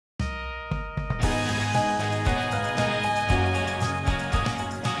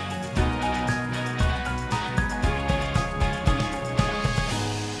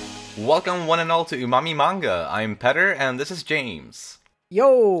Welcome one and all to Umami Manga. I'm Petter, and this is James.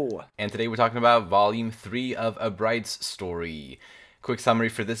 Yo! And today we're talking about Volume 3 of A Bride's Story. Quick summary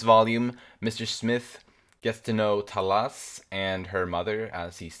for this volume. Mr. Smith gets to know Talas and her mother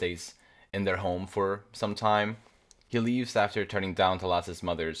as he stays in their home for some time. He leaves after turning down Talas's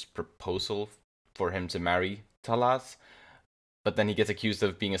mother's proposal for him to marry Talas. But then he gets accused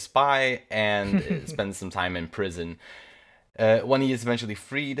of being a spy and spends some time in prison. When he is eventually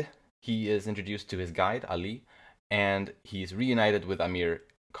freed, he is introduced to his guide, Ali, and he's reunited with Amir,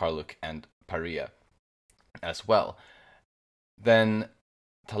 Karluk, and Pariya as well. Then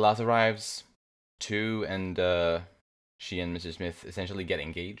Talas arrives too, and she and Mr. Smith essentially get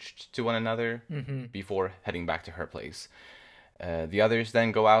engaged to one another before heading back to her place. The others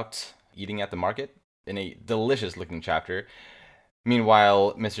then go out eating at the market in a delicious-looking chapter.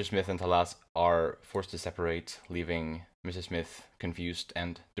 Meanwhile, Mr. Smith and Talas are forced to separate, leaving Mr. Smith confused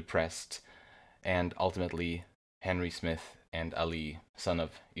and depressed, and ultimately Henry Smith and Ali, son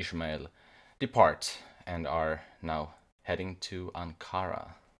of Ishmael, depart and are now heading to Ankara.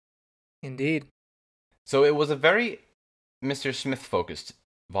 Indeed. So it was a very Mr. Smith-focused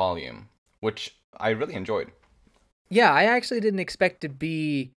volume, which I really enjoyed. Yeah, I actually didn't expect to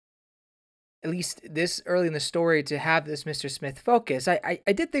be, at least this early in the story, to have this Mr. Smith focus. I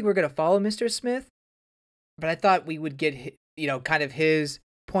did think we were going to follow Mr. Smith, but I thought we would get, kind of his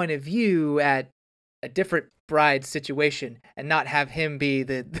point of view at a different bride situation and not have him be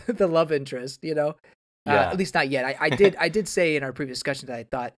the the love interest, Yeah. At least not yet. I did say in our previous discussion that I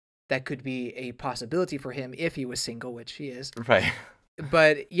thought that could be a possibility for him if he was single, which he is. Right.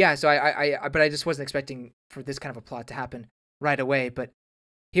 But yeah, so but I just wasn't expecting for this kind of a plot to happen right away. But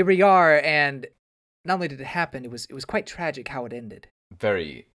here we are, and not only did it happen, it was quite tragic how it ended.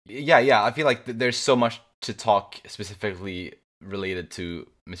 Very. Yeah. I feel like there's so much to talk specifically related to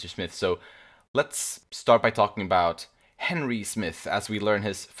Mr. Smith. So let's start by talking about Henry Smith, as we learn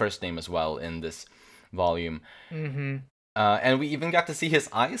his first name as well in this volume. Mm-hmm. And we even got to see his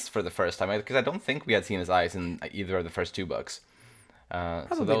eyes for the first time, because I don't think we had seen his eyes in either of the first two books.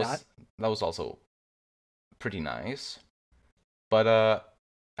 So that was also pretty nice. But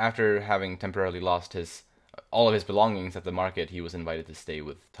after having temporarily lost all of his belongings at the market, he was invited to stay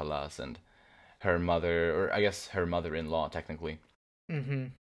with Talas and her mother, or I guess her mother-in-law, technically. Mm-hmm.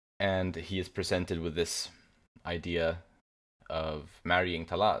 And he is presented with this idea of marrying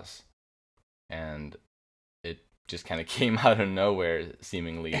Talas. And it just kind of came out of nowhere,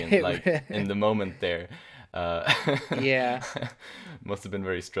 seemingly, in the moment there. Yeah. Must have been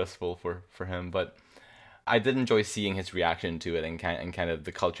very stressful for him, but I did enjoy seeing his reaction to it and kind of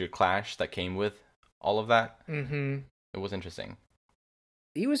the culture clash that came with all of that. Mm-hmm. It was interesting.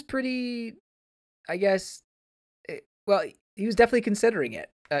 He was pretty, I guess, well, he was definitely considering it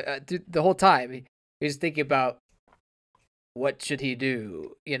the whole time. He was thinking about what should he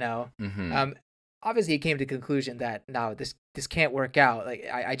do, Mm-hmm. Obviously he came to the conclusion that no, this can't work out. Like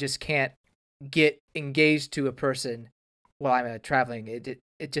I just can't get engaged to a person while I'm traveling.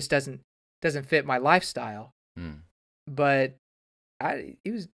 It just doesn't fit my lifestyle. Mm. But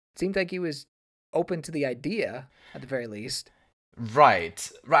seemed like he was open to the idea at the very least.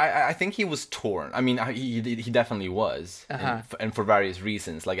 Right. I think he was torn. I mean, he definitely was, and for various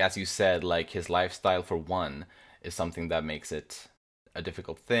reasons. Like as you said, like his lifestyle for one is something that makes it a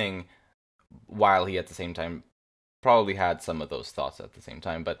difficult thing, while he at the same time probably had some of those thoughts at the same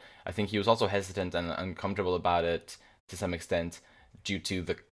time. But I think he was also hesitant and uncomfortable about it to some extent due to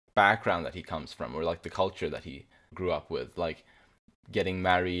the background that he comes from, or like the culture that he grew up with, like getting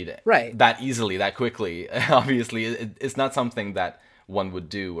married that easily, that quickly. Obviously, it's not something that one would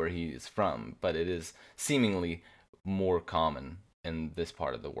do where he's from, but it is seemingly more common in this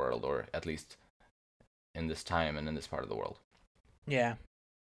part of the world, or at least in this time and in this part of the world. Yeah.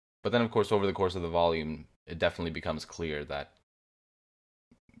 But then, of course, over the course of the volume, it definitely becomes clear that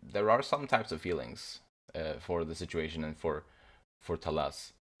there are some types of feelings for the situation and for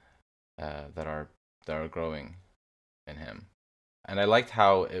Talas that are growing in him. And I liked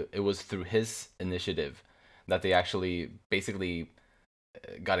how it was through his initiative that they actually basically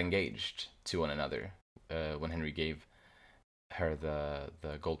got engaged to one another when Henry gave her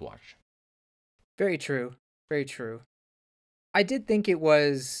the gold watch. Very true. Very true. I did think it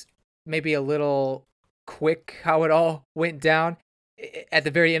was maybe a little quick how it all went down. At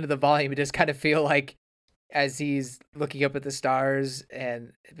the very end of the volume, it just kind of feel like as he's looking up at the stars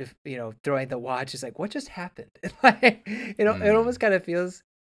and throwing the watch, is like, what just happened? Like, it almost kind of feels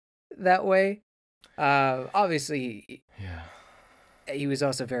that way. Obviously, he was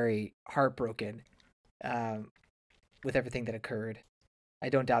also very heartbroken with everything that occurred. I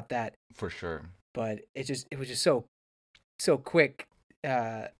don't doubt that. For sure. But it was just so quick,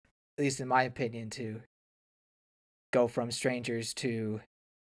 at least in my opinion, to go from strangers to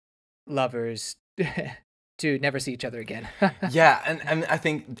lovers to never see each other again. Yeah, and I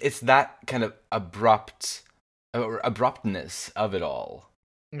think it's that kind of abruptness of it all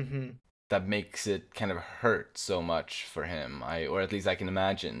that makes it kind of hurt so much for him. Or at least I can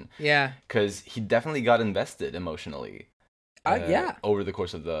imagine. Yeah, because he definitely got invested emotionally. Yeah. Over the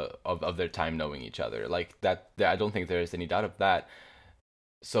course of their time knowing each other, like that. I don't think there's any doubt of that.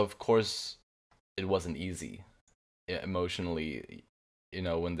 So of course, it wasn't easy, emotionally.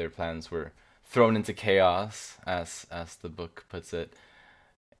 When their plans were thrown into chaos, as the book puts it.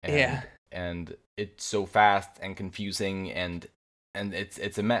 And it's so fast and confusing, and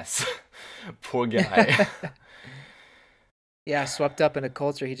it's a mess. Poor guy. Yeah, swept up in a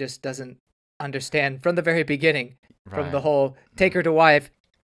culture he just doesn't understand from the very beginning. Right. From the whole take her to wife,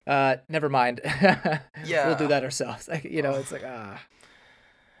 never mind. Yeah, we'll do that ourselves. It's like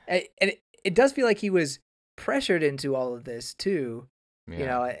and it does feel like he was pressured into all of this too.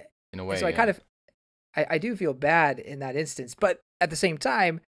 Yeah. In a way. So I do feel bad in that instance, but at the same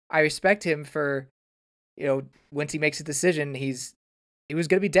time, I respect him for, once he makes a decision, he was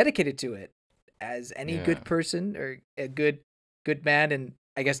going to be dedicated to it, as any good person or a good man in,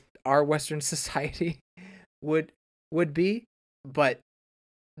 I guess, our Western society would be. But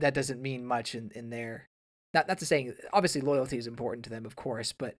that doesn't mean much in their. Not to saying, obviously loyalty is important to them, of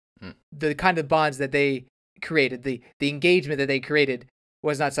course, but the kind of bonds that they created, the engagement that they created,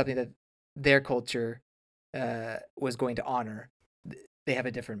 was not something that their culture was going to honor. They have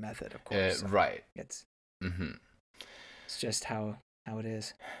a different method, of course. Right. It's just how it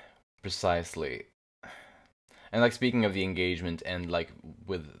is. Precisely. And like, speaking of the engagement, and like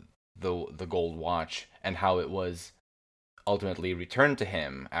with the gold watch and how it was ultimately returned to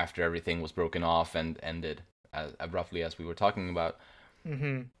him after everything was broken off and ended as abruptly as we were talking about,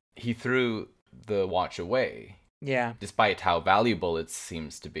 he threw the watch away. Yeah. Despite how valuable it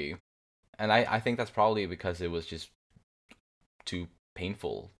seems to be. And I think that's probably because it was just too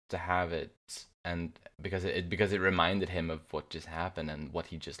painful to have it, and because it reminded him of what just happened and what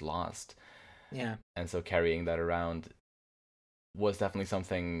he just lost. Yeah. And so carrying that around was definitely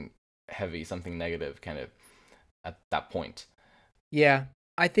something heavy, something negative, kind of, at that point. Yeah.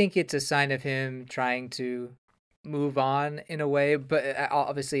 I think it's a sign of him trying to move on in a way, but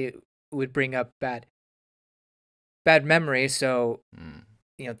obviously it would bring up bad memories, so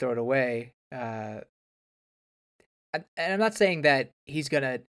throw it away. And I'm not saying that he's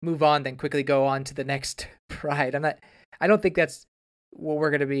gonna move on then quickly go on to the next bride. I don't think that's what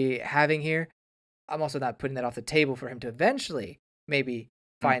we're gonna be having here. I'm also not putting that off the table for him to eventually maybe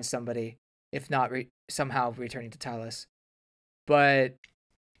find somebody, if not somehow returning to Talas. But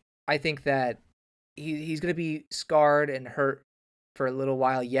I think that he's gonna be scarred and hurt for a little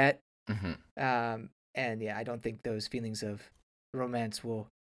while yet. And yeah, I don't think those feelings of romance will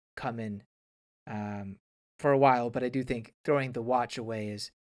come in for a while. But I do think throwing the watch away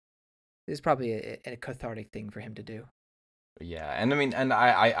is probably a cathartic thing for him to do. Yeah, and I mean, and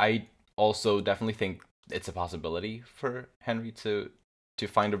I also definitely think it's a possibility for Henry to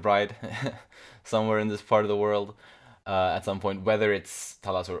find a bride somewhere in this part of the world at some point, whether it's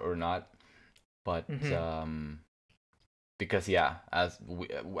Talas or not. But because as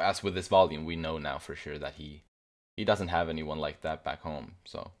with this volume, we know now for sure that he doesn't have anyone like that back home.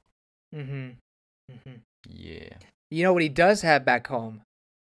 So yeah, you know what he does have back home?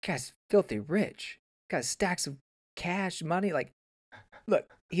 Guy's filthy rich. Got stacks of cash, money. Like, look,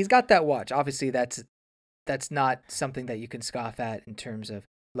 he's got that watch. Obviously, that's not something that you can scoff at in terms of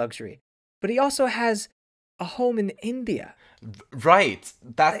luxury. But he also has a home in India. Right.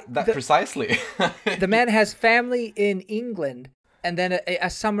 That precisely. The man has family in England, and then a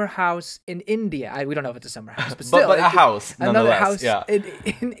summer house in India. We don't know if it's a summer house, but still, but a house, another house yeah.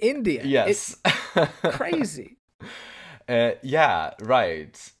 in India. Yes. It's crazy. Yeah,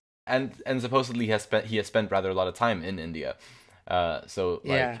 right. And supposedly he has spent rather a lot of time in India. So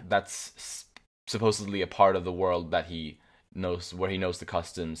like that's supposedly a part of the world that he knows, where he knows the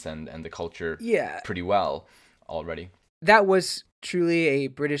customs and the culture pretty well already. That was truly a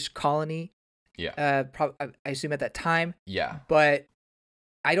British colony. Yeah. I assume at that time. Yeah. But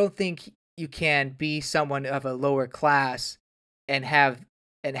I don't think you can be someone of a lower class and have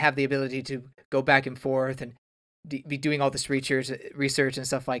the ability to go back and forth and be doing all this research and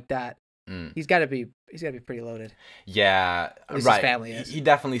stuff like that. He's got to be pretty loaded. Yeah, right. His right. family is. He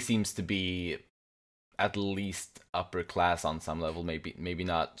definitely seems to be at least upper class on some level. Maybe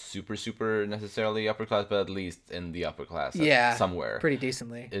not super necessarily upper class, but at least in the upper class Yeah, somewhere. pretty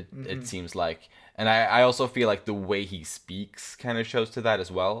decently. It seems like, and I also feel like the way he speaks kind of shows to that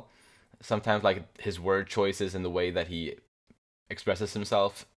as well. Sometimes like his word choices and the way that he expresses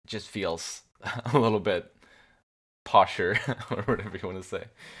himself just feels a little bit posher or whatever you want to say.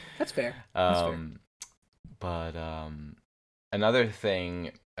 That's fair. That's fair. But another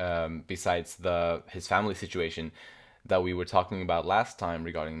thing, besides his family situation that we were talking about last time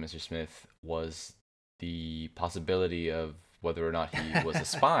regarding Mr. Smith, was the possibility of whether or not he was a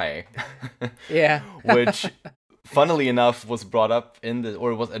spy. Yeah. Which, funnily enough, was brought up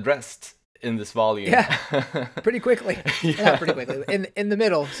or was addressed in this volume. Yeah. Pretty quickly. Yeah. Not pretty quickly. In the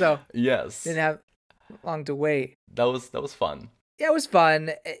middle, so yes. didn't have long to wait. That was fun. Yeah, it was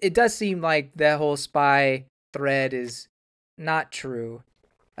fun. It does seem like that whole spy thread is not true.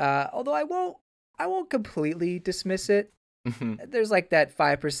 Although I won't completely dismiss it. There's like that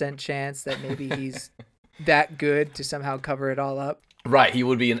 5% chance that maybe he's that good to somehow cover it all up. Right, he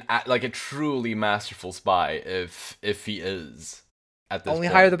would be a truly masterful spy if he is at this only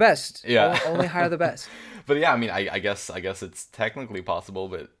point. Hire the best. Yeah, only hire the best. But yeah, I mean, I guess it's technically possible,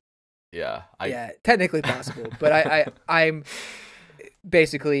 but yeah, technically possible. But I'm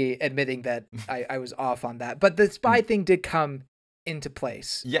basically admitting that I was off on that. But the spy thing did come into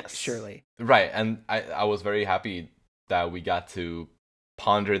place. Yes, surely. Right, and I was very happy that we got to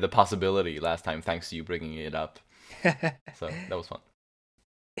ponder the possibility last time, thanks to you bringing it up. So that was fun.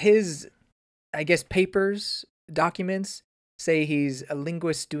 His, I guess, documents say he's a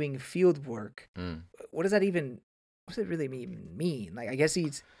linguist doing field work. What does it really mean? Like, I guess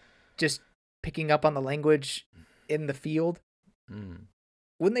he's just picking up on the language in the field.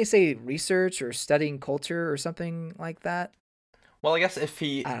 Wouldn't they say research or studying culture or something like that? Well, I guess if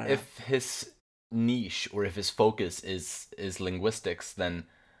his niche or if his focus is linguistics, then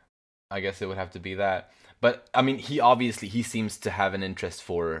I guess it would have to be that. But I mean, he seems to have an interest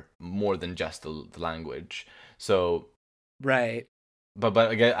for more than just the language. So right. But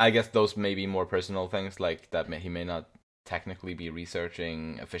I guess those may be more personal things, like that he may not technically be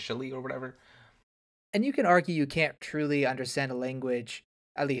researching officially or whatever. And you can argue you can't truly understand a language,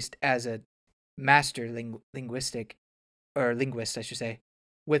 at least as a master linguist, I should say,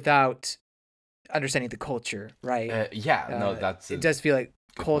 without understanding the culture, right? It does feel like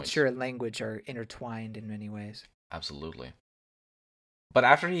culture and language are intertwined in many ways. Absolutely. But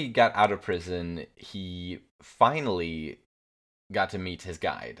after he got out of prison, he finally got to meet his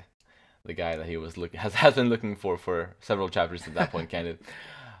guide, the guy that he has been looking for several chapters at that point, Candid.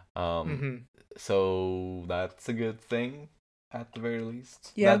 So that's a good thing, at the very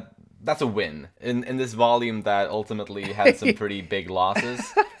least. Yeah, that's a win in this volume that ultimately had some pretty big losses.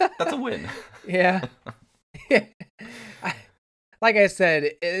 That's a win. Yeah. Like I said,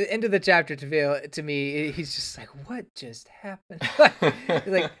 into the chapter to me, he's just like, what just happened?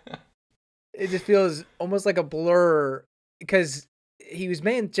 Like, it just feels almost like a blur because he was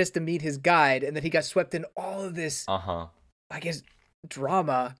meant just to meet his guide, and then he got swept in all of this, I guess,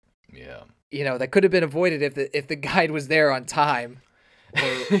 drama. Yeah. That could have been avoided if the guide was there on time,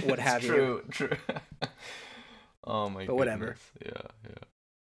 or what have you. True. Oh my. But whatever. Yeah.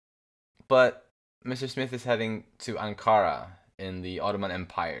 But Mr. Smith is heading to Ankara in the Ottoman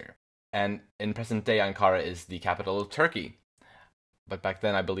Empire, and in present day Ankara is the capital of Turkey. But back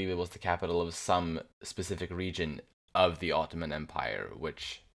then, I believe it was the capital of some specific region of the Ottoman Empire,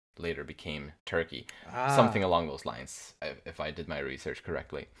 which later became Turkey. Something along those lines, if I did my research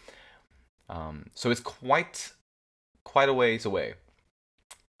correctly. So it's quite a ways away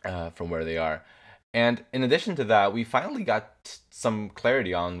from where they are. And in addition to that, we finally got some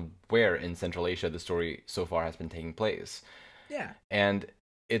clarity on where in Central Asia the story so far has been taking place. Yeah. And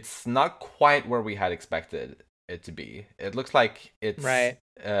it's not quite where we had expected it to be. It looks like it's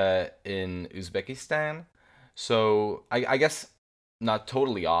in Uzbekistan. So I guess not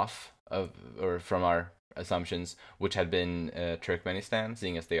totally off from our assumptions, which had been Turkmenistan,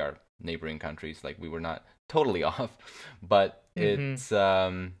 seeing as they are neighboring countries. Like, we were not totally off, but it's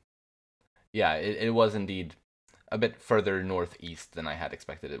it was indeed a bit further northeast than I had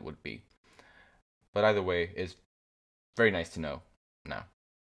expected it would be. But either way, it's very nice to know now.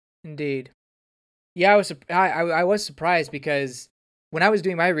 Indeed. Yeah, I was surprised because when I was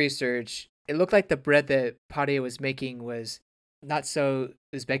doing my research, it looked like the bread that Pariya was making was not so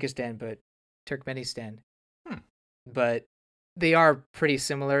Uzbekistan, but Turkmenistan. But they are pretty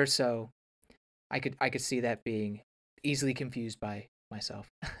similar, so I could see that being easily confused by myself.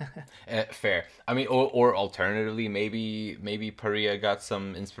 Fair. I mean, or alternatively, maybe Pariya got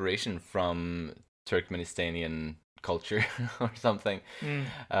some inspiration from Turkmenistanian culture or something.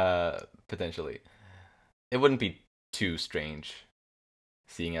 Mm. Potentially, it wouldn't be too strange,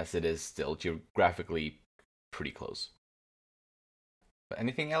 seeing as it is still geographically pretty close. But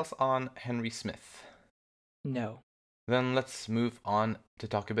anything else on Henry Smith? No. Then let's move on to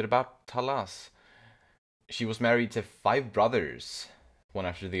talk a bit about Talas. She was married to 5 brothers, one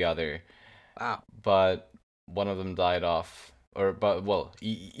after the other, Wow. but one of them died off,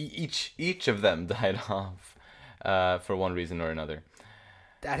 each of them died off, for one reason or another.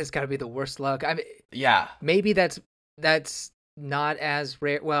 That has got to be the worst luck. I mean, Yeah, maybe that's not as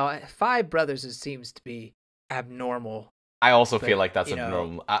rare. Well, 5 brothers it seems to be abnormal. I also But, feel like that's you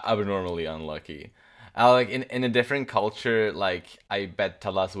know- abnormally unlucky. Like in a different culture, like I bet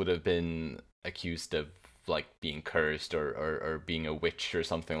Talas would have been accused of like being cursed or being a witch or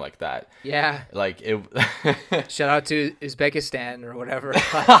something like that. Yeah. Like it. Shout out to Uzbekistan or whatever.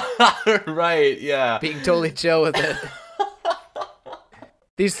 Right? Yeah. Being totally chill with it.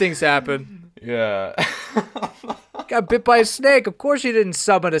 These things happen. Yeah. Got bit by a snake. Of course you didn't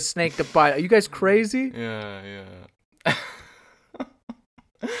summon a snake to bite. Are you guys crazy? Yeah.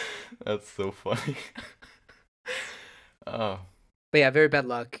 That's so funny. Oh. But yeah, very bad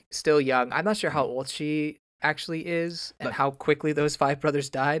luck. Still young. I'm not sure how old she actually is and how quickly those 5 brothers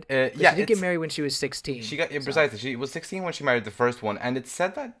died. But Yeah, she did get married when she was 16. She got precisely. She was 16 when she married the first one, and it's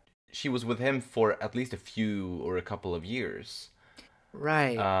said that she was with him for at least a few or a couple of years.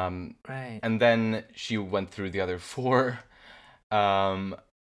 Right. Right. And then she went through the other 4.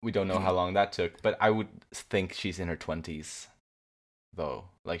 We don't know how long that took, but I would think she's in her 20s, though.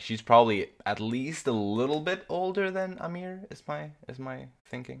 Like she's probably at least a little bit older than Amir. Is my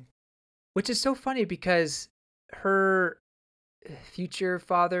thinking. Which is so funny because her future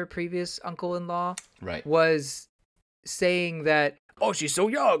father, previous uncle-in-law, Right, was saying that, oh, she's so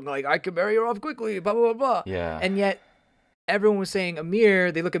young, like I could marry her off quickly, blah blah blah blah. Yeah. And yet everyone was saying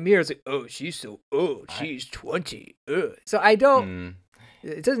Amir. They look at Amir, it's like, oh, she's so old. She's 20. So I don't.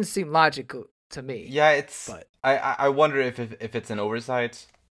 It doesn't seem logical to me. Yeah, it's. But I wonder if it's an oversight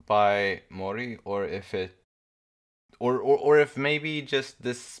by Mori, or if it, or if maybe just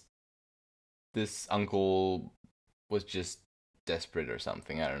this uncle was just desperate or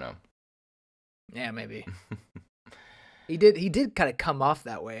something. I don't know. Yeah, maybe. He did kind of come off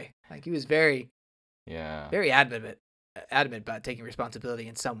that way. Like he was very adamant about taking responsibility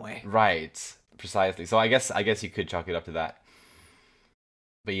in some way. Right, precisely. So I guess you could chalk it up to that.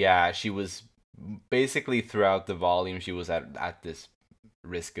 But yeah, she was basically throughout the volume she was at this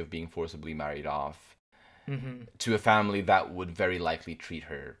risk of being forcibly married off to a family that would very likely treat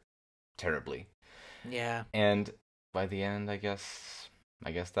her terribly. Yeah. And by the end, I guess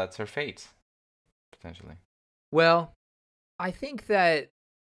that's her fate, potentially. Well, I think that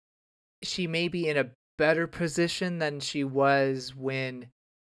she may be in a better position than she was when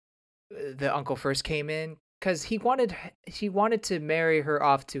the uncle first came in, because he wanted to marry her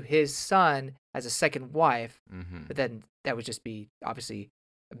off to his son as a second wife, but then that would just be obviously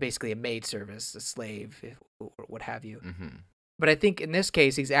basically a maid service, a slave, or what have you. But I think in this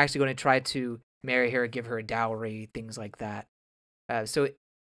case, he's actually going to try to marry her, give her a dowry, things like that. So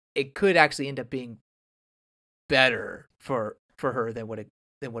it could actually end up being better for her than what it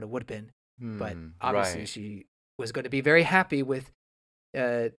would have been. But obviously, she was going to be very happy with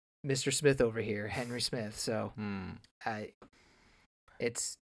Mr. Smith over here, Henry Smith. So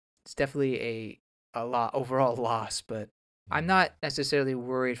it's definitely a overall loss, but I'm not necessarily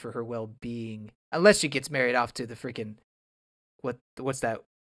worried for her well-being unless she gets married off to the freaking what's that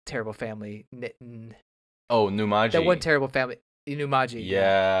terrible family? Numaji. That one terrible family, Numaji.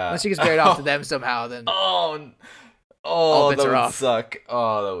 Yeah. Unless she gets married off to them somehow, then that would suck.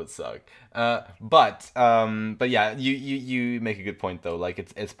 Oh, that would suck. But yeah, you make a good point though. Like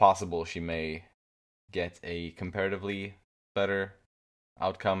it's possible she may get a comparatively better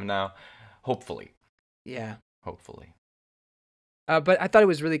outcome now. Hopefully. Yeah. Hopefully. But I thought it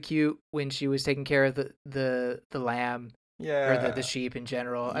was really cute when she was taking care of the lamb. Yeah. Or the sheep in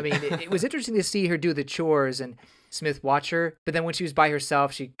general. I mean, it was interesting to see her do the chores and Smith watch her. But then when she was by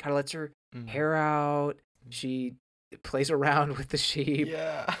herself, she kind of lets her hair out. She plays around with the sheep.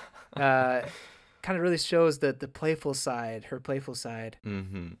 Yeah. Kind of really shows the playful side, her playful side.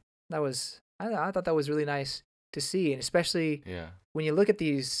 That was, I thought that was really nice to see. And especially when you look at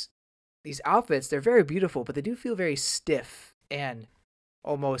these outfits, they're very beautiful, but they do feel very stiff and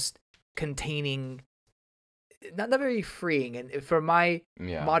almost containing, not very freeing. And for my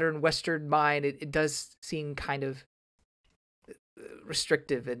modern Western mind, it does seem kind of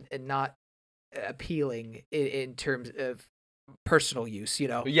restrictive and not appealing in terms of personal use,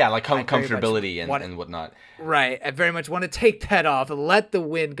 Yeah, like I very much comfortability want and whatnot. right. I very much want to take that off and let the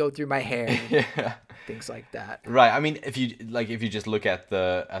wind go through my hair and Yeah. things like that. Right. I mean, if you just look at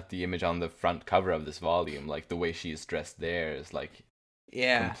the image on the front cover of this volume, like the way she's dressed there is like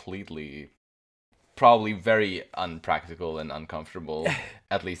Yeah. completely, probably very unpractical and uncomfortable,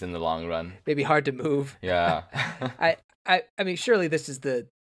 at least in the long run. Maybe hard to move. Yeah. I mean, surely this is the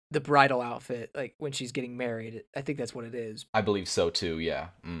bridal outfit, like when she's getting married. I think that's what it is. I believe so too. Yeah.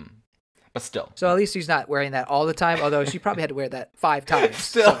 But still. So at least she's not wearing that all the time. Although she probably had to wear that 5 times.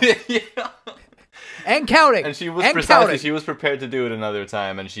 Still. So. Yeah. And counting. And she was she was prepared to do it another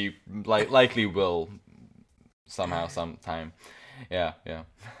time, and she likely will somehow, sometime. Yeah.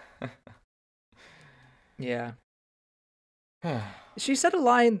 Yeah. She said a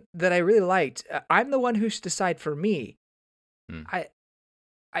line that I really liked. I'm the one who should decide for me.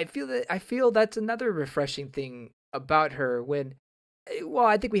 I feel that's another refreshing thing about her. When, well,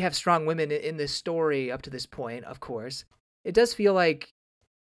 I think we have strong women in this story up to this point. Of course, it does feel like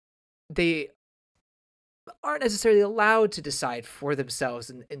they aren't necessarily allowed to decide for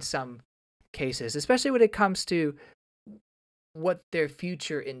themselves in some cases, especially when it comes to what their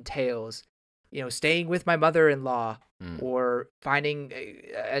future entails. Staying with my mother-in-law or finding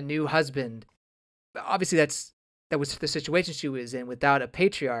a new husband. Obviously, that was the situation she was in. Without a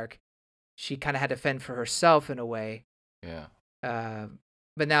patriarch, she kind of had to fend for herself in a way. Yeah.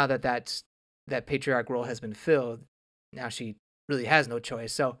 But now that patriarch role has been filled, now she really has no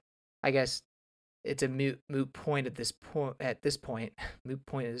choice. So I guess it's a moot point at this point. Moot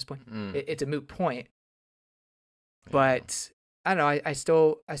point at this point. It's a moot point. But I don't know. I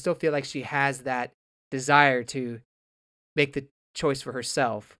still feel like she has that desire to make the choice for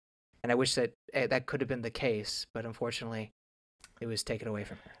herself, and I wish that that could have been the case, but unfortunately, it was taken away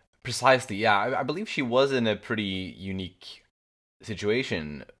from her. Precisely. Yeah, I believe she was in a pretty unique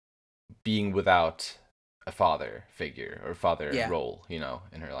situation, being without a father figure or father role, in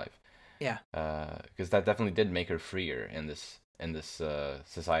her life. Yeah. Because that definitely did make her freer in this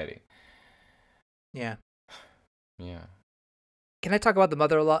society. Yeah. Yeah. Can I talk about the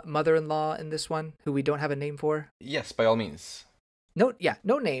mother-in-law in this one, who we don't have a name for? Yes, by all means. No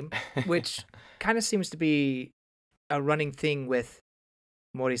name, which kind of seems to be a running thing with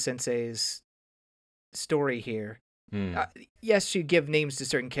Mori Sensei's story here. Yes, she give names to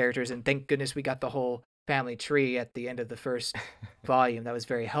certain characters, and thank goodness we got the whole family tree at the end of the first volume. That was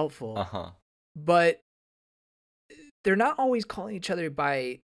very helpful. But they're not always calling each other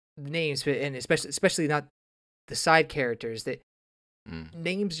by names, and especially not the side characters. That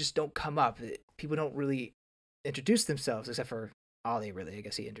names just don't come up. People don't really introduce themselves, except for Ollie. Really, I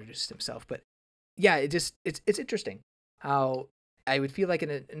guess he introduced himself. But yeah, it's interesting how I would feel like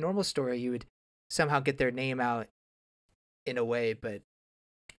in a normal story you would somehow get their name out in a way, but it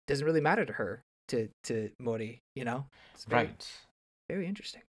doesn't really matter to her, to Mori. It's very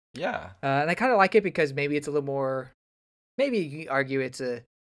interesting. Yeah, and I kind of like it because maybe it's a little more. Maybe you can argue it's a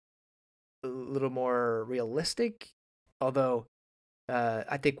little more realistic, although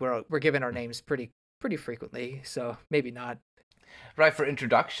I think we're given our names pretty frequently, so maybe not. Right, for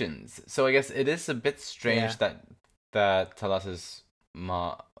introductions. So I guess it is a bit strange that Talas's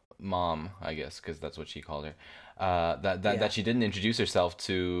mom, I guess, because that's what she called her, that she didn't introduce herself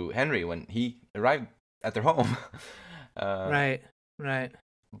to Henry when he arrived at their home. Right.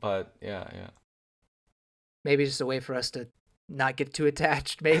 But yeah. Maybe just a way for us to not get too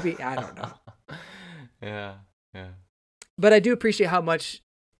attached. Maybe, I don't know. Yeah. But I do appreciate how much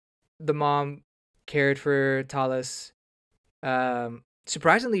the mom cared for Talas.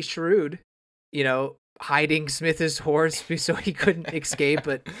 Surprisingly shrewd, hiding Smith's horse so he couldn't escape,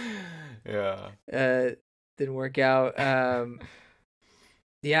 but didn't work out.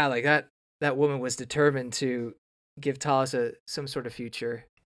 Yeah, like that woman was determined to give Talas some sort of future.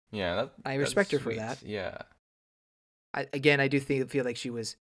 Yeah, I respect her sweet. for that. Yeah. I do feel like she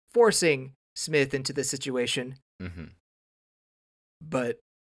was forcing Smith into the situation. But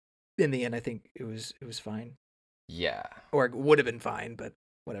in the end, I think it was fine. Yeah. Or it would have been fine, but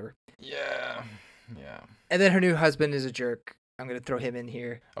whatever. Yeah. And then her new husband is a jerk. I'm going to throw him in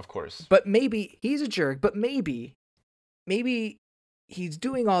here. Of course. But maybe he's a jerk, but maybe he's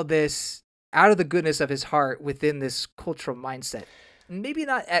doing all this out of the goodness of his heart within this cultural mindset. Maybe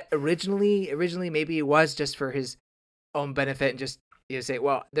not originally, maybe it was just for his own benefit and just say,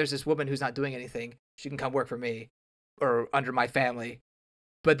 well, there's this woman who's not doing anything. She can come work for me or under my family.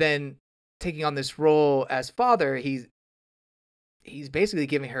 But then taking on this role as father, he's basically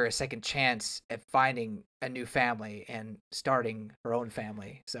giving her a second chance at finding a new family and starting her own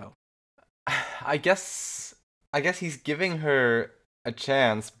family. So I guess I guess he's giving her a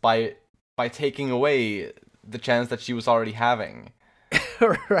chance by taking away the chance that she was already having.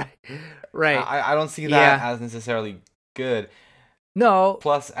 Right. Right. I don't see that Yeah. as necessarily good. No.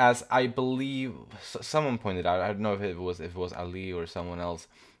 Plus, as I believe someone pointed out, I don't know if it was Ali or someone else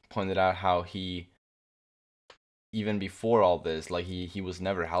pointed out how he, even before all this, like he was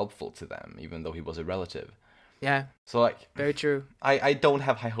never helpful to them, even though he was a relative. Yeah. So like, Very true. I don't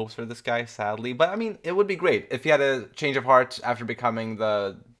have high hopes for this guy, sadly. But I mean, it would be great if he had a change of heart after becoming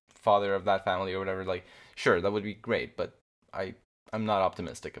the father of that family or whatever. Like, sure, that would be great. But I'm not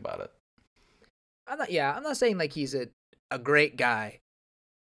optimistic about it. I'm not saying like he's a great guy,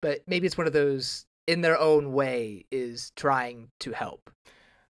 but maybe it's one of those in their own way is trying to help.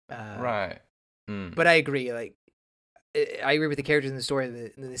 Right. But I agree. Like, I agree with the characters in the story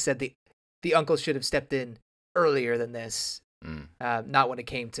that they said the uncle should have stepped in earlier than this, not when it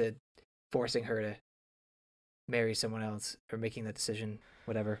came to forcing her to marry someone else or making that decision,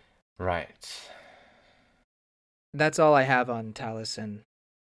 whatever. Right. That's all I have on Talas and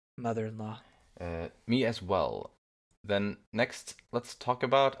mother-in-law. Me as well. Then next, let's talk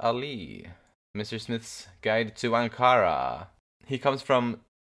about Ali, Mr. Smith's Guide to Ankara. He comes from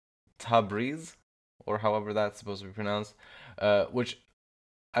Tabriz, or however that's supposed to be pronounced, which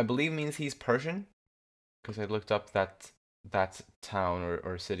I believe means he's Persian, because I looked up that town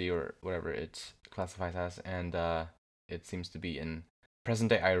or city or whatever it classifies as, and it seems to be in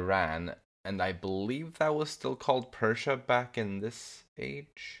present-day Iran, and I believe that was still called Persia back in this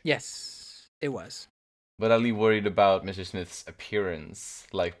age. Yes, it was. But Ali worried about Mr. Smith's appearance.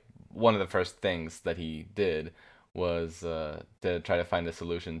 Like, one of the first things that he did was to try to find a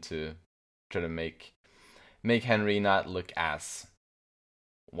solution to try to make Henry not look as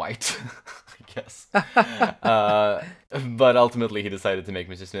white, I guess. But ultimately he decided to make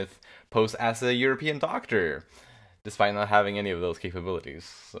Mr. Smith pose as a European doctor, despite not having any of those capabilities.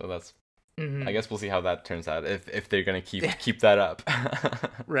 So that's, I guess we'll see how that turns out, if they're gonna keep that up.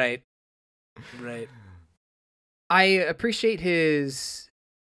 Right. I appreciate his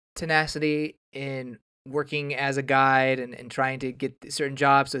tenacity in working as a guide and trying to get certain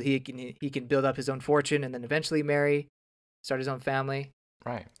jobs so he can build up his own fortune and then eventually marry, start his own family.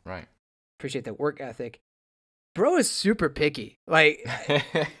 Right. Appreciate that work ethic. Bro is super picky. Like,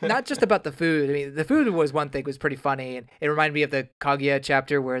 not just about the food. I mean, the food was one thing, was pretty funny, and it reminded me of the Kaguya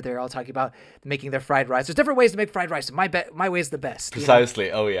chapter where they're all talking about making their fried rice. There's different ways to make fried rice, and my way is the best. Precisely.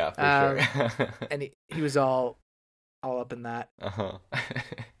 You know? Oh yeah, for sure. And he was all up in that Uh-huh.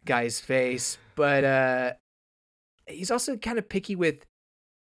 guy's face, but he's also kind of picky with,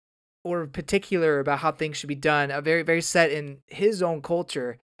 or particular about how things should be done. Very, very set in his own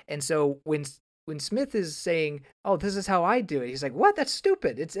culture, and so when Smith is saying, "Oh, this is how I do it," he's like, "What? That's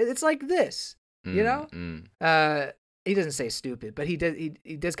stupid. It's like this." You know? He doesn't say stupid, but he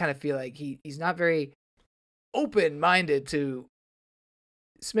does kind of feel like he's not very open-minded to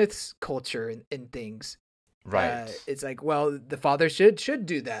Smith's culture and things. Right. It's like, well, the father should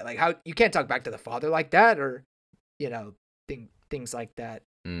do that. Like, how you can't talk back to the father like that, or things like that.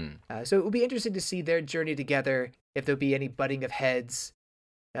 So it will be interesting to see their journey together, if there'll be any butting of heads.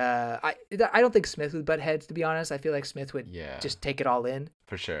 I don't think Smith would butt heads, to be honest. I feel like Smith would just take it all in.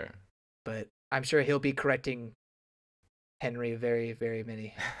 For sure. But I'm sure he'll be correcting Henry very, very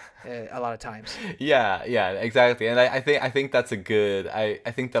many, a lot of times. Yeah, exactly. And I think that's a good. I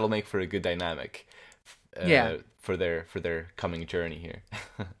think that'll make for a good dynamic. For their coming journey here.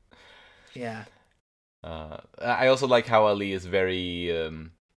 Yeah. I also like how Ali is very,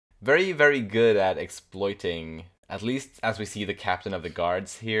 very good at exploiting, at least as we see the captain of the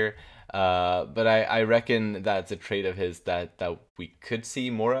guards here. But I reckon that's a trait of his that we could see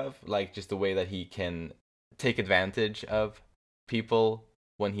more of, like just the way that he can take advantage of people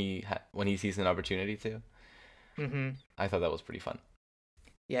when he sees an opportunity to. I thought that was pretty fun.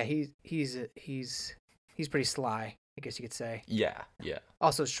 Yeah, he's pretty sly, I guess you could say. Yeah.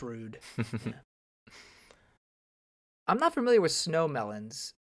 Also shrewd. Yeah. I'm not familiar with snow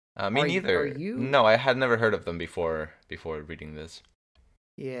melons. Me neither. Are you? No, I had never heard of them before reading this.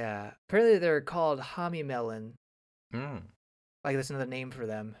 Yeah. Apparently they're called hami melon. Like, that's another name for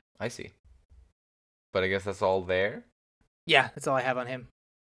them. I see. But I guess that's all there? Yeah, that's all I have on him.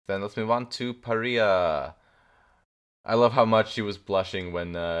 Then let's move on to Pariya. I love how much she was blushing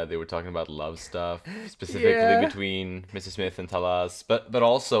when they were talking about love stuff, specifically between Mr. Smith and Talas, but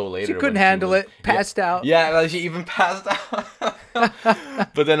also later. She couldn't handle it, passed out. Yeah, she even passed out.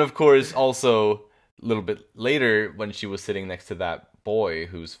 But then, of course, also a little bit later, when she was sitting next to that boy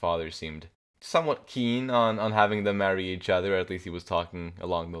whose father seemed somewhat keen on having them marry each other, or at least he was talking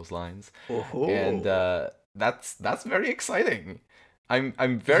along those lines. Oh-ho. And that's very exciting. I'm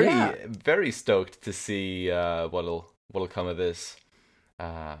Yeah, very stoked to see what'll come of this.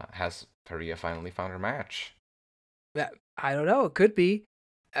 Has Pariya finally found her match? I don't know. It could be.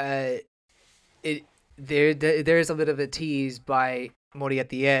 Uh, it there's a bit of a tease by Mori at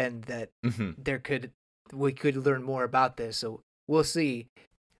the end that Hmm. there could we could learn more about this. So we'll see.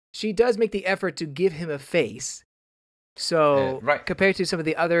 She does make the effort to give him a face. So Right. compared to some of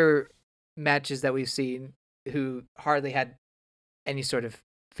the other matches that we've seen, who hardly had any sort of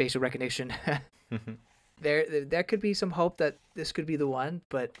facial recognition, there could be some hope that this could be the one.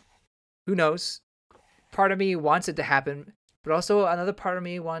 But who knows? Part of me wants it to happen, but also another part of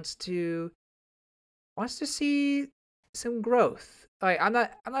me wants to see some growth. Like I'm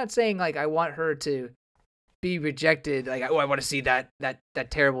not saying like I want her to be rejected. Like oh I want to see that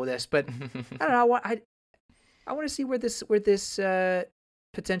terribleness, but I don't know. I want to see where this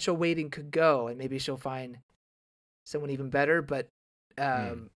potential waiting could go, and maybe she'll find someone even better. But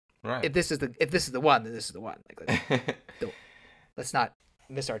Mm, um, right. if this is the one, then this is the one. Like don't, let's not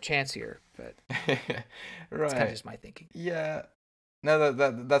miss our chance here. But it's kind of Right. just my thinking. Yeah. No,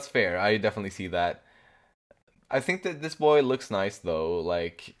 that's fair. I definitely see that. I think that this boy looks nice though.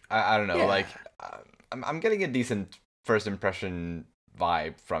 Like I don't know. Yeah, Like I'm getting a decent first impression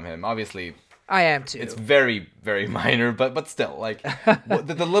vibe from him. Obviously, I am it's too. very minor, but still, like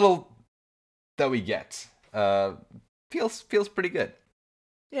the little that we get feels pretty good.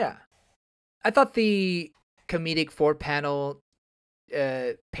 Yeah, I thought the comedic 4 panel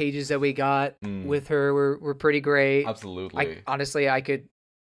pages that we got Mm, with her were pretty great. I absolutely. honestly I could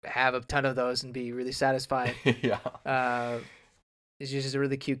have a ton of those and be really satisfied. Yeah. Uh, she's just a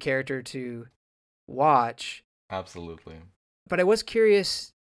really cute character to watch. Absolutely. But I was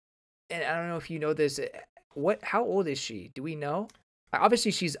curious, and I don't know if you know this. What? How old is she? Do we know?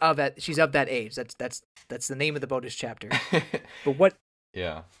 Obviously, she's of that age. That's the name of the bonus chapter. But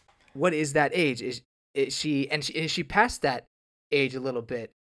Yeah. what is that age? Is she is she past that age a little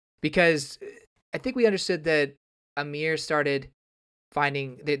bit? Because I think we understood that Amir started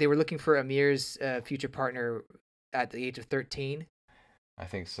finding they were looking for Amir's future partner at the age of 13. I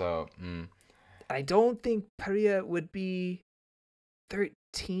think so. Mm, I don't think Pariya would be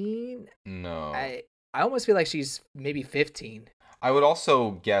 13. no. I almost feel like she's maybe 15, I would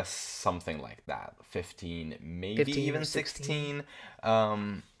also guess something like that. 15, maybe 15 or even 16. 16.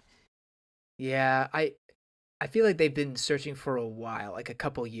 Um, Yeah, I feel like they've been searching for a while, like a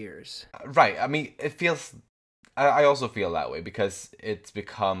couple years. right. I mean, it feels. I also feel that way because it's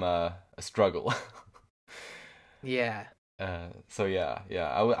become a struggle. Yeah, So yeah.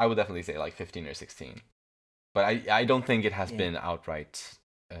 I would definitely say like 15 or 16. But I don't think it has yeah, been outright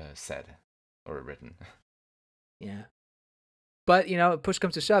said or written. yeah. But push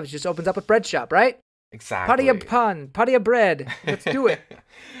comes to shove, it just opens up a bread shop, right? Pariya Exactly. pan, pariya bread. Let's do it.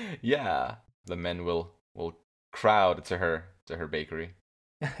 Yeah, the men will crowd to her bakery.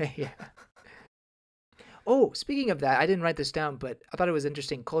 Yeah. Oh, speaking of that, I didn't write this down, but I thought it was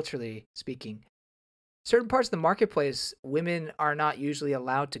interesting culturally speaking. Certain parts of the marketplace, women are not usually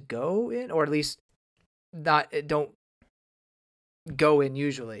allowed to go in, or at least not don't go in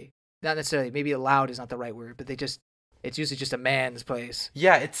usually. Not necessarily. Maybe allowed is not the right word, but it's usually just a man's place.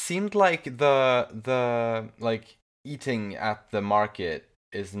 Yeah, it seemed like the like eating at the market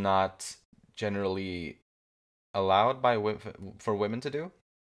is not generally allowed by for women to do.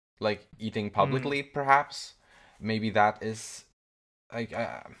 Like eating Mm. publicly, perhaps. Maybe that is like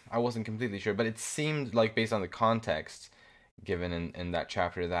I wasn't completely sure, but it seemed like based on the context given in that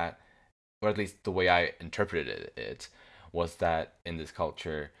chapter that, or at least the way I interpreted it, was that in this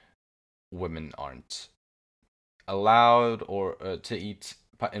culture, women aren't allowed or to eat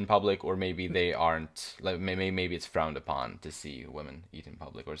in public, or maybe they aren't like maybe it's frowned upon to see women eat in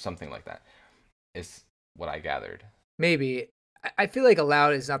public or something like that. Is what I gathered. Maybe. I feel like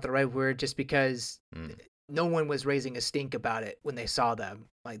allowed is not the right word just because Mm. no one was raising a stink about it when they saw them.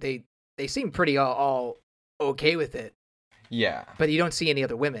 Like they seem pretty all okay with it, Yeah, but you don't see any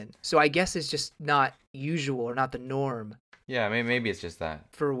other women. So I guess it's just not usual or not the norm yeah. Maybe it's just that.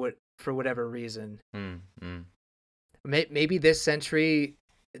 for whatever reason. Mm, mm. Maybe this century,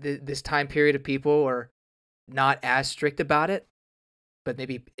 this time period of people are not as strict about it, but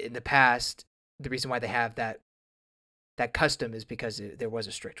maybe in the past, the reason why they have that custom is because there was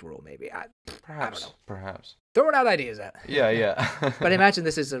a strict rule. Maybe I don't know. Perhaps. Throwing out ideas at. Yeah, yeah. But I imagine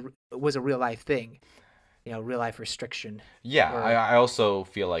this was a real life thing, real life restriction Yeah, or I also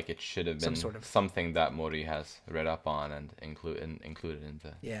feel like it should have some been sort of something that Mori has read up on and included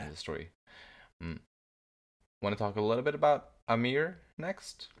yeah. in the story. Mm. Want to talk a little bit about Amir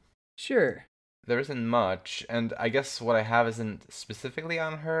next? Sure. there isn't much, and I guess what I have isn't specifically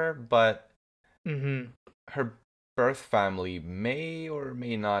on her, but Mm-hmm. her birth family may or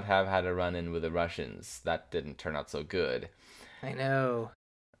may not have had a run-in with the Russians that didn't turn out so good. I know.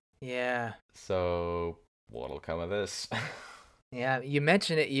 Yeah. So what'll come of this? Yeah, you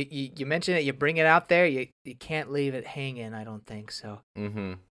mention it. You mention it. You bring it out there. You can't leave it hanging. I don't think so.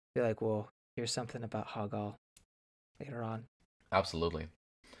 Mm-hmm. I feel like, well, here's something about Hoggle later on. Absolutely.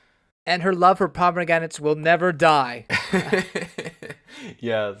 And her love for pomegranates will never die.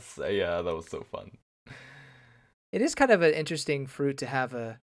 Yes, yeah, that was so fun. It is kind of an interesting fruit to have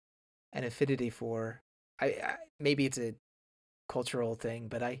an affinity for. I maybe it's a cultural thing,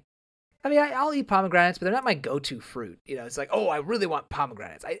 but I mean, I'll eat pomegranates, but they're not my go-to fruit. You know, it's like, oh, I really want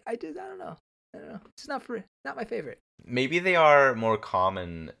pomegranates. I don't know. I don't know. It's not my favorite. Maybe they are more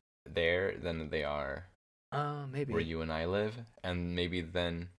common there than they are Maybe. where you and I live, and maybe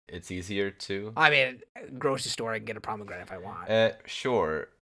then it's easier to. I mean, grocery store, I can get a pomegranate if I want. Sure,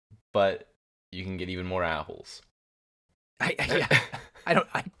 but you can get even more apples. Yeah,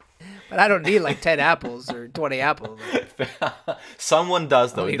 but I don't need like 10 apples or 20 apples. Someone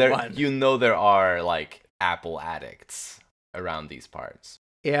does though. Only There, one. you know, there are like apple addicts around these parts,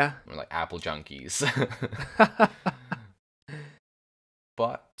 Yeah. or like apple junkies.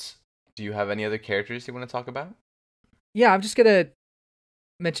 But do you have any other characters you want to talk about? Yeah, I'm just gonna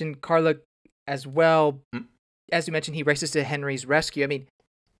mention Carla as well. Mm. As you mentioned, he races to Henry's rescue. I mean,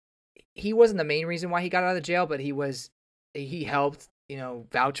 he wasn't the main reason why he got out of the jail, but he helped,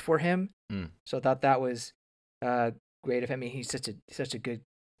 vouch for him. Mm. So I thought that was great of him. I mean, he's such a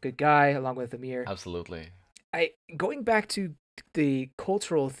good guy, along with Amir. Absolutely. Going back to the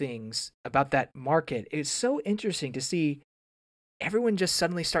cultural things about that market, it's so interesting to see everyone just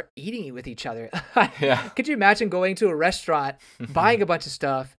suddenly start eating with each other. Yeah. Could you imagine going to a restaurant, buying a bunch of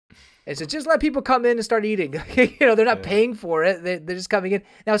stuff, and so just let people come in and start eating? They're not paying for it. They're just coming in.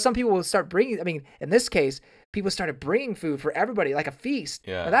 Now, some people will start bringing, I mean, in this case, people started bringing food for everybody, like a feast.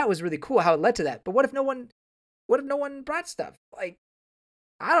 Yeah. Now, that was really cool how it led to that. But what if no one brought stuff? Like,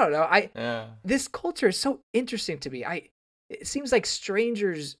 I don't know. This culture is so interesting to me. It seems like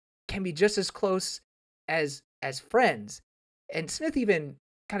strangers can be just as close as friends. And Smith even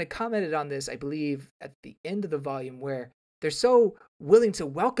kind of commented on this, I believe, at the end of the volume, where they're so willing to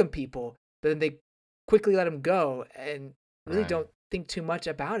welcome people, but then they quickly let them go and really don't think too much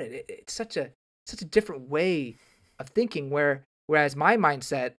about it. It's such a different way of thinking. Whereas my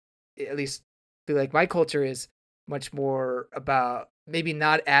mindset, at least, I feel like my culture is much more about maybe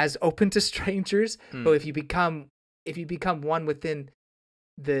not as open to strangers, but if you become one within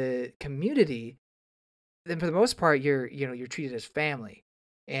the community, then for the most part you're treated as family,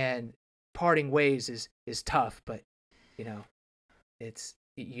 and parting ways is tough, but it's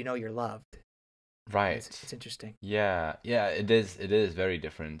you're loved. Right. It's interesting. Yeah, it is very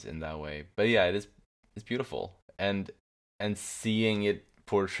different in that way. But yeah, it's beautiful, and seeing it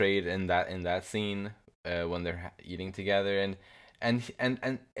portrayed in that scene when they're eating together, and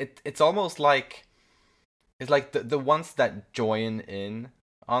it's almost like it's like the ones that join in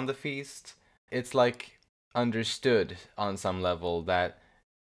on the feast, it's like understood on some level that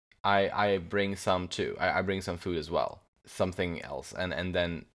I bring some too. I bring some food as well, something else, and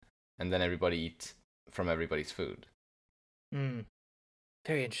then everybody eats from everybody's food.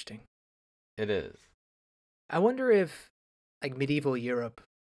 Very interesting. It is. I wonder if, like, medieval Europe,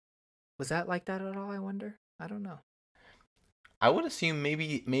 was that like that at all? I wonder. I don't know. I would assume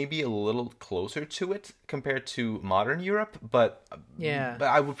maybe a little closer to it compared to modern Europe, but yeah, but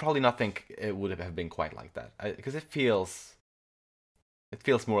I would probably not think it would have been quite like that, because it feels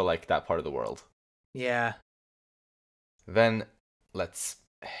more like that part of the world. Yeah. Then let's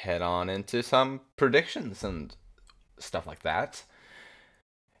head on into some predictions and stuff like that.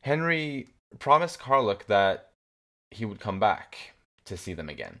 Henry promised Karluk that he would come back to see them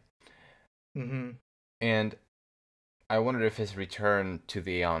again. Mm-hmm. And I wonder if his return to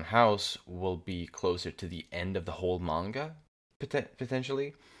the Aeon House will be closer to the end of the whole manga,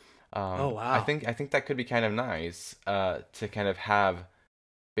 potentially. Oh wow! I think that could be kind of nice to kind of have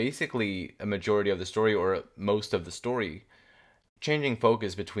basically a majority of the story, or most of the story, changing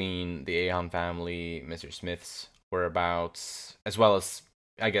focus between the Aeon family, Mr. Smith's whereabouts, as well as,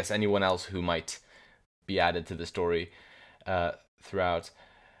 I guess, anyone else who might be added to the story throughout.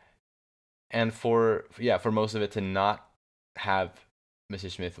 And for most of it to not have Mr.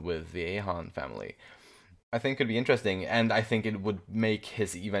 Smith with the Aeon family, I think could be interesting, and I think it would make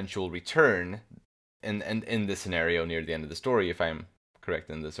his eventual return in this scenario near the end of the story, if I'm correct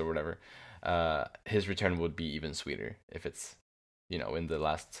in this or whatever, his return would be even sweeter if it's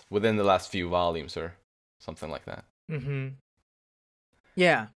in within the last few volumes or something like that. Mm-hmm.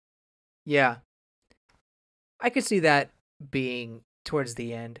 Yeah. Yeah. I could see that being towards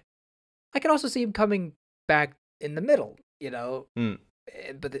the end. I could also see him coming back in the middle, Mm.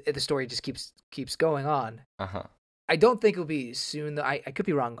 but the story just keeps going on. Uh-huh. I don't think it'll be soon. I could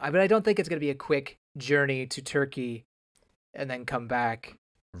be wrong, but I don't think it's going to be a quick journey to Turkey and then come back.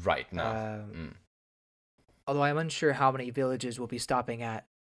 Right now. Although I'm unsure how many villages we'll be stopping at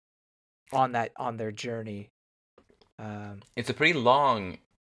on their journey. It's a pretty long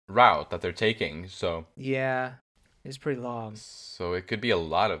route that they're taking, so yeah, it's pretty long. So it could be a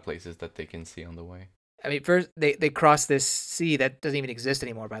lot of places that they can see on the way. I mean, first they cross this sea that doesn't even exist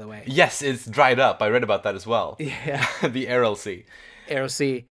anymore, by the way. Yes, it's dried up. I read about that as well. Yeah. The Aral Sea. Aral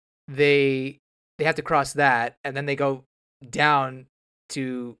Sea. They have to cross that, and then they go down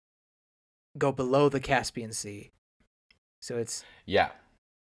to go below the Caspian Sea. So it's gonna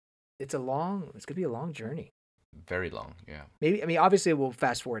be a long journey. Very long, yeah. Maybe, I mean, obviously we'll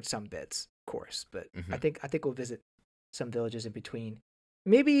fast forward some bits, of course, but Mm-hmm. I think we'll visit some villages in between.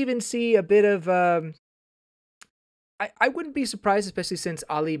 Maybe even see a bit of I wouldn't be surprised, especially since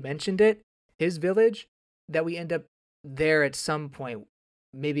Ali mentioned it, his village, that we end up there at some point,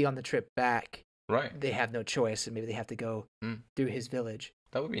 maybe on the trip back. Right. They have no choice, and maybe they have to go through his village.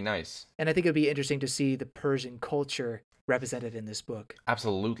 That would be nice. And I think it would be interesting to see the Persian culture represented in this book.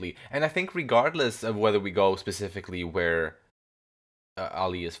 Absolutely. And I think regardless of whether we go specifically where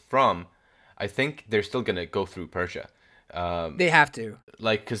Ali is from, I think they're still going to go through Persia. They have to.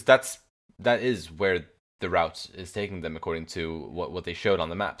 Because that is where the route is taking them according to what they showed on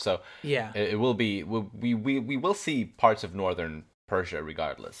the map. So yeah, it will be, we will see parts of northern Persia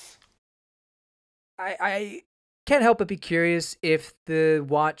regardless. I can't help but be curious if the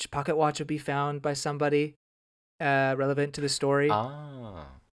pocket watch will be found by somebody relevant to the story.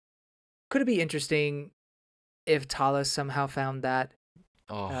 Could it be interesting if Talas somehow found that?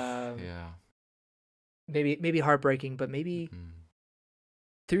 Yeah. Maybe heartbreaking, but maybe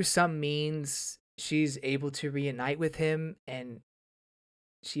through some means she's able to reunite with him, and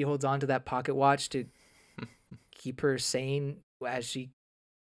she holds on to that pocket watch to keep her sane as she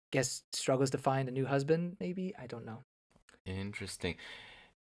struggles to find a new husband. Maybe, I don't know. Interesting.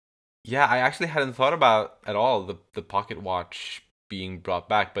 Yeah, I actually hadn't thought about at all the pocket watch being brought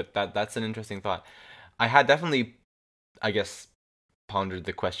back, but that's an interesting thought. I had definitely, I guess, pondered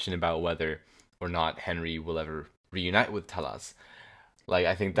the question about whether or not Henry will ever reunite with Talas. Like,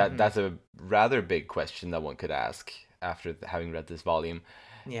 I think that's a rather big question that one could ask after having read this volume.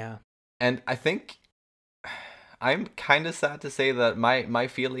 Yeah. And I think I'm kind of sad to say that my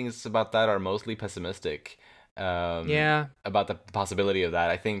feelings about that are mostly pessimistic. Yeah. About the possibility of that.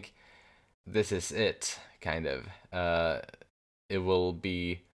 I think this is it, kind of. It will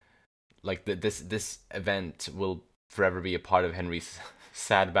be like this event will forever be a part of Henry's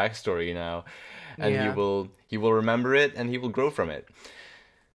sad backstory now, and he will remember it and he will grow from it.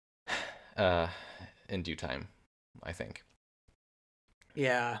 In due time, I think.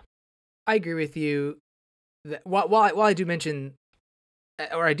 Yeah, I agree with you. While I do mention,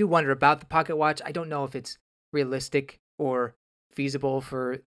 or I do wonder about the pocket watch, I don't know if it's realistic or feasible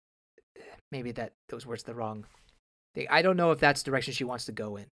for. Maybe those words are the wrong thing. I don't know if that's the direction she wants to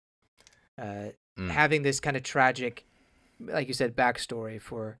go in. Having this kind of tragic, like you said, backstory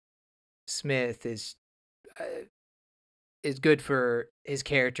for Smith is good for his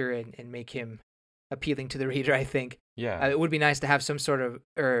character and make him appealing to the reader, I think. Yeah. It would be nice to have some sort of,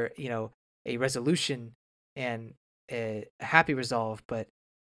 a resolution and a happy resolve, but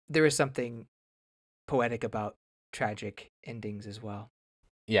there is something poetic about tragic endings as well.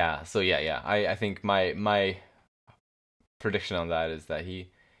 Yeah, so yeah. I think my prediction on that is that he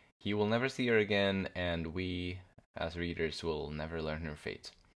will never see her again, and we as readers will never learn her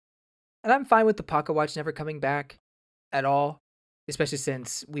fate. And I'm fine with the pocket watch never coming back at all, especially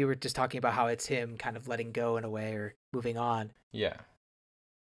since we were just talking about how it's him kind of letting go in a way or moving on. Yeah.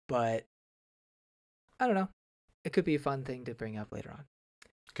 But I don't know. It could be a fun thing to bring up later on.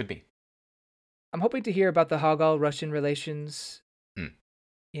 Could be. I'm hoping to hear about the Hoggle-Russian relations.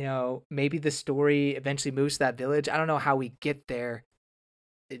 Maybe the story eventually moves to that village. I don't know how we get there.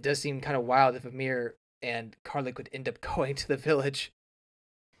 It does seem kind of wild if Amir and Karlik would end up going to the village.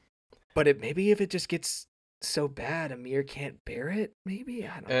 But maybe if it just gets so bad, Amir can't bear it. Maybe,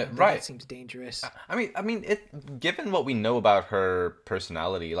 I don't know. Right. That seems dangerous. I mean, given what we know about her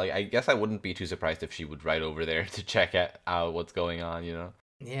personality, like I guess I wouldn't be too surprised if she would ride over there to check out what's going on.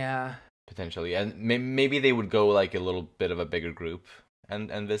 Yeah. Potentially, and maybe they would go like a little bit of a bigger group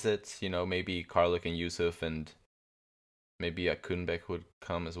and visit. Maybe Karlik and Yusuf and Maybe a Kunbek would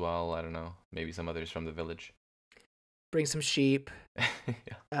come as well. I don't know. Maybe some others from the village. Bring some sheep.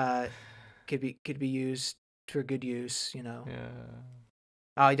 Yeah. Could be used for good use, you know. Yeah.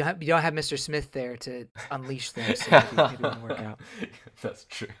 Oh, you don't have Mr. Smith there to unleash them, so maybe it wouldn't work out. That's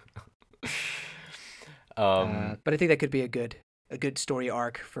true. But I think that could be a good story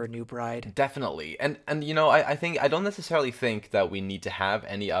arc for a new bride. Definitely. And I think I don't necessarily think that we need to have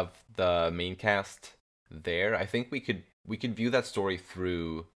any of the main cast there. I think we could view that story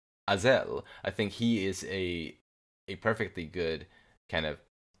through Azel. I think he is a perfectly good kind of,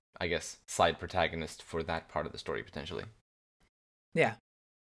 I guess, side protagonist for that part of the story potentially. Yeah.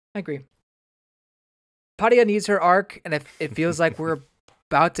 I agree. Pariya needs her arc, and it feels like we're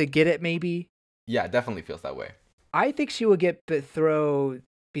about to get it maybe. Yeah, it definitely feels that way. I think she will get betrothed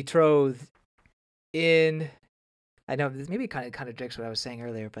in. I know this maybe kind of contradicts what I was saying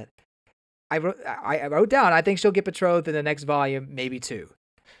earlier, but I wrote down. I think she'll get betrothed in the next volume, maybe 2.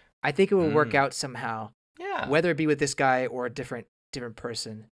 I think it will work out somehow. Yeah. Whether it be with this guy or a different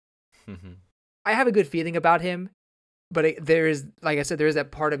person. I have a good feeling about him, but there is, like I said, there is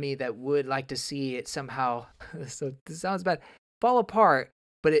that part of me that would like to see it somehow. So this sounds bad. Fall apart,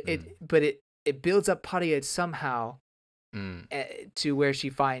 but it builds up Pariya somehow to where she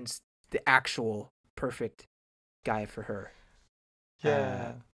finds the actual perfect guy for her.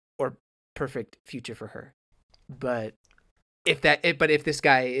 Yeah. Or perfect future for her. But if this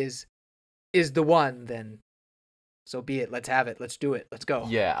guy is the one, then so be it. Let's have it. Let's do it. Let's go.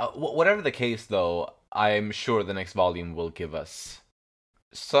 Yeah. Whatever the case, though, I'm sure the next volume will give us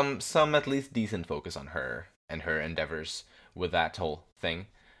some at least decent focus on her and her endeavors with that whole thing.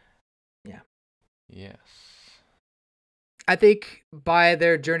 Yeah. Yes. I think by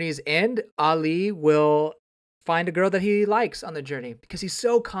their journey's end, Ali will find a girl that he likes on the journey because he's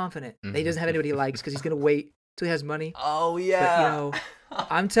so confident that he doesn't have anybody he likes because he's going to wait till he has money. Oh, yeah. But,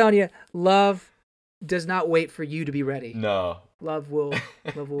 I'm telling you, love does not wait for you to be ready. No. Love will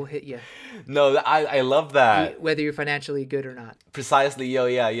hit you. No, I love that. Whether you're financially good or not. Precisely. Yo,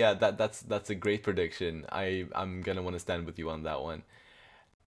 yeah. That's a great prediction. I'm gonna want to stand with you on that one.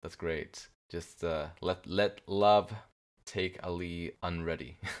 That's great. Just let love take Ali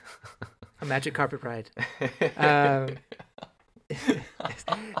unready. A magic carpet ride. Is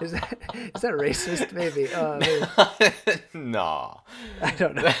that racist? Maybe. Maybe. No. I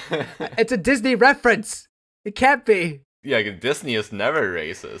don't know. It's a Disney reference. It can't be. Yeah, Disney is never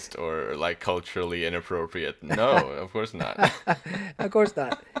racist or like culturally inappropriate. No, of course not. Of course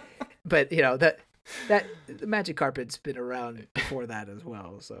not. But that the magic carpet's been around before that as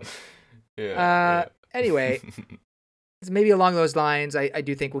well. So yeah. Anyway, maybe along those lines, I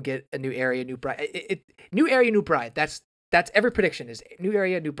do think we'll get a new area, new bride. New area, new bride. That's every prediction is new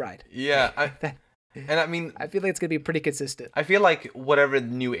area, new bride. Yeah. And I mean, I feel like it's gonna be pretty consistent. I feel like whatever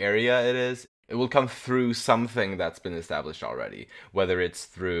new area it is, it will come through something that's been established already. Whether it's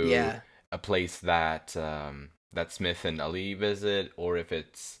through a place that that Smith and Ali visit, or if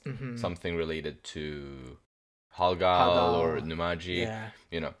it's something related to Halgal or Numaji. Yeah.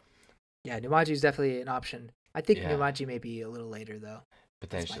 Yeah, Numaji is definitely an option. I think Numaji may be a little later though.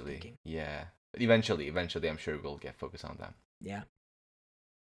 Potentially. Yeah. But eventually, I'm sure we'll get focus on that. Yeah.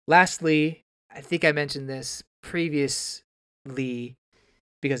 Lastly, I think I mentioned this previously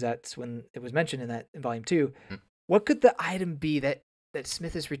because that's when it was mentioned in volume 2. What could the item be that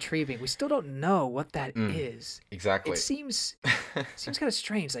Smith is retrieving? We still don't know what that is. Exactly. It seems kind of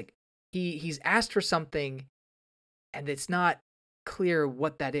strange. Like he's asked for something and it's not clear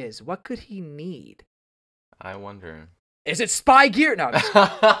what that is. What could he need? I wonder. Is it spy gear? No.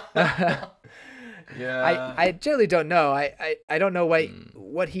 Yeah. I generally don't know. I don't know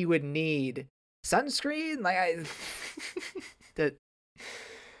what he would need. Sunscreen? Like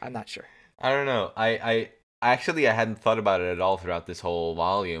I'm not sure. I don't know. I actually hadn't thought about it at all throughout this whole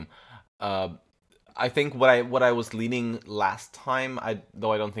volume. I think what I was leaning last time, I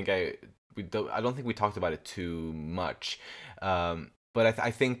don't think we talked about it too much. But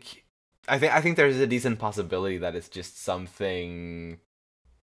I think there's a decent possibility that it's just something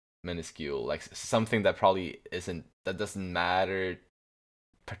minuscule, like something that probably doesn't matter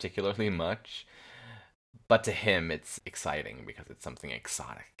particularly much, but to him it's exciting because it's something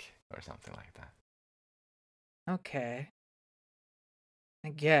exotic or something like that. Okay, I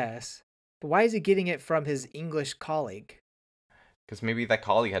guess. But why is he getting it from his English colleague? Because maybe that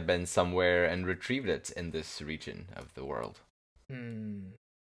colleague had been somewhere and retrieved it in this region of the world.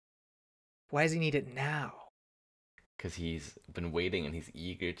 Why does he need it now? Because he's been waiting and he's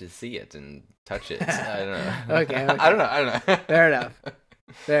eager to see it and touch it. I don't know. Okay. I don't know. Fair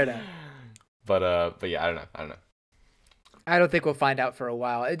enough. But yeah, I don't know. I don't think we'll find out for a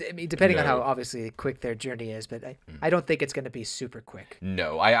while. I mean, depending on how No. obviously quick their journey is, but I don't think it's going to be super quick.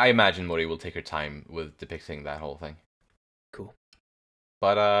 No, I imagine Mori will take her time with depicting that whole thing. Cool.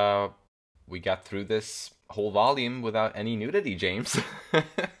 But we got through this whole volume without any nudity, James.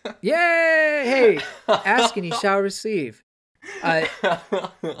 Yay! Hey, ask and you shall receive.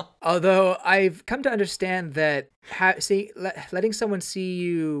 Although I've come to understand that letting someone see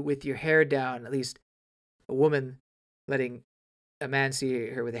you with your hair down, at least a woman letting a man see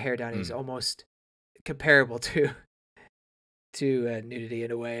her with the hair down, is almost comparable to nudity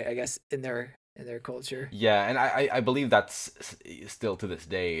in a way, I guess, in their culture. Yeah, and I believe that's still to this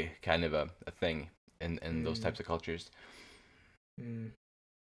day kind of a thing in those types of cultures.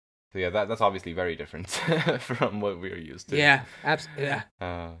 So yeah, that's obviously very different from what we're used to. Yeah,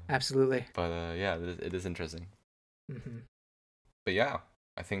 absolutely. But yeah, it is interesting. Mm-hmm. But yeah,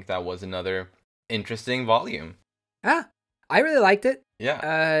 I think that was another interesting volume. I really liked it.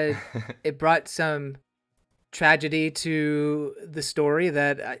 Yeah. It brought some tragedy to the story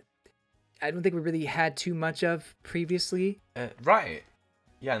that I don't think we really had too much of previously. Right.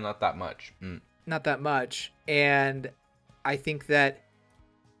 Yeah, not that much. Not that much. And I think that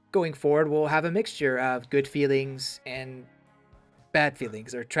going forward, we'll have a mixture of good feelings and bad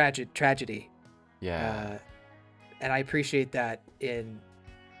feelings, or tragedy. Yeah. And I appreciate that in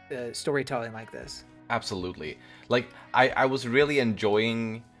storytelling like this. Absolutely. Like, I was really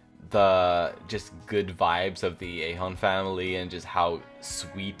enjoying the just good vibes of the Ahon family and just how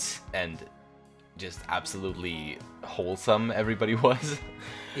sweet and just absolutely wholesome everybody was.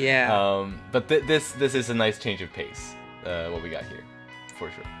 Yeah. But this is a nice change of pace, what we got here,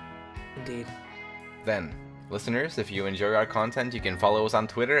 for sure. Indeed. Then, listeners, if you enjoy our content, you can follow us on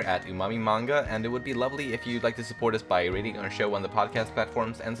Twitter at Umami Manga, and it would be lovely if you'd like to support us by rating our show on the podcast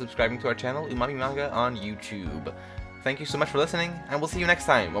platforms and subscribing to our channel, Umami Manga, on YouTube. Thank you so much for listening, and we'll see you next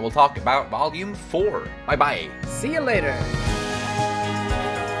time when we'll talk about Volume 4. Bye-bye! See you later!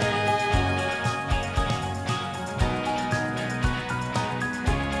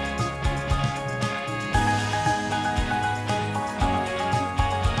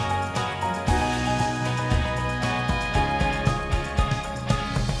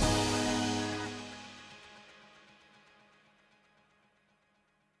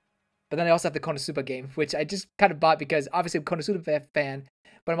 But then I also have the Konosuba game, which I just kind of bought because obviously I'm a Konosuba fan,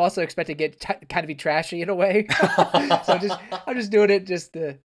 but I'm also expecting it kind of be trashy in a way. So I'm just doing it just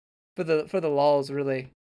for the lulz, really.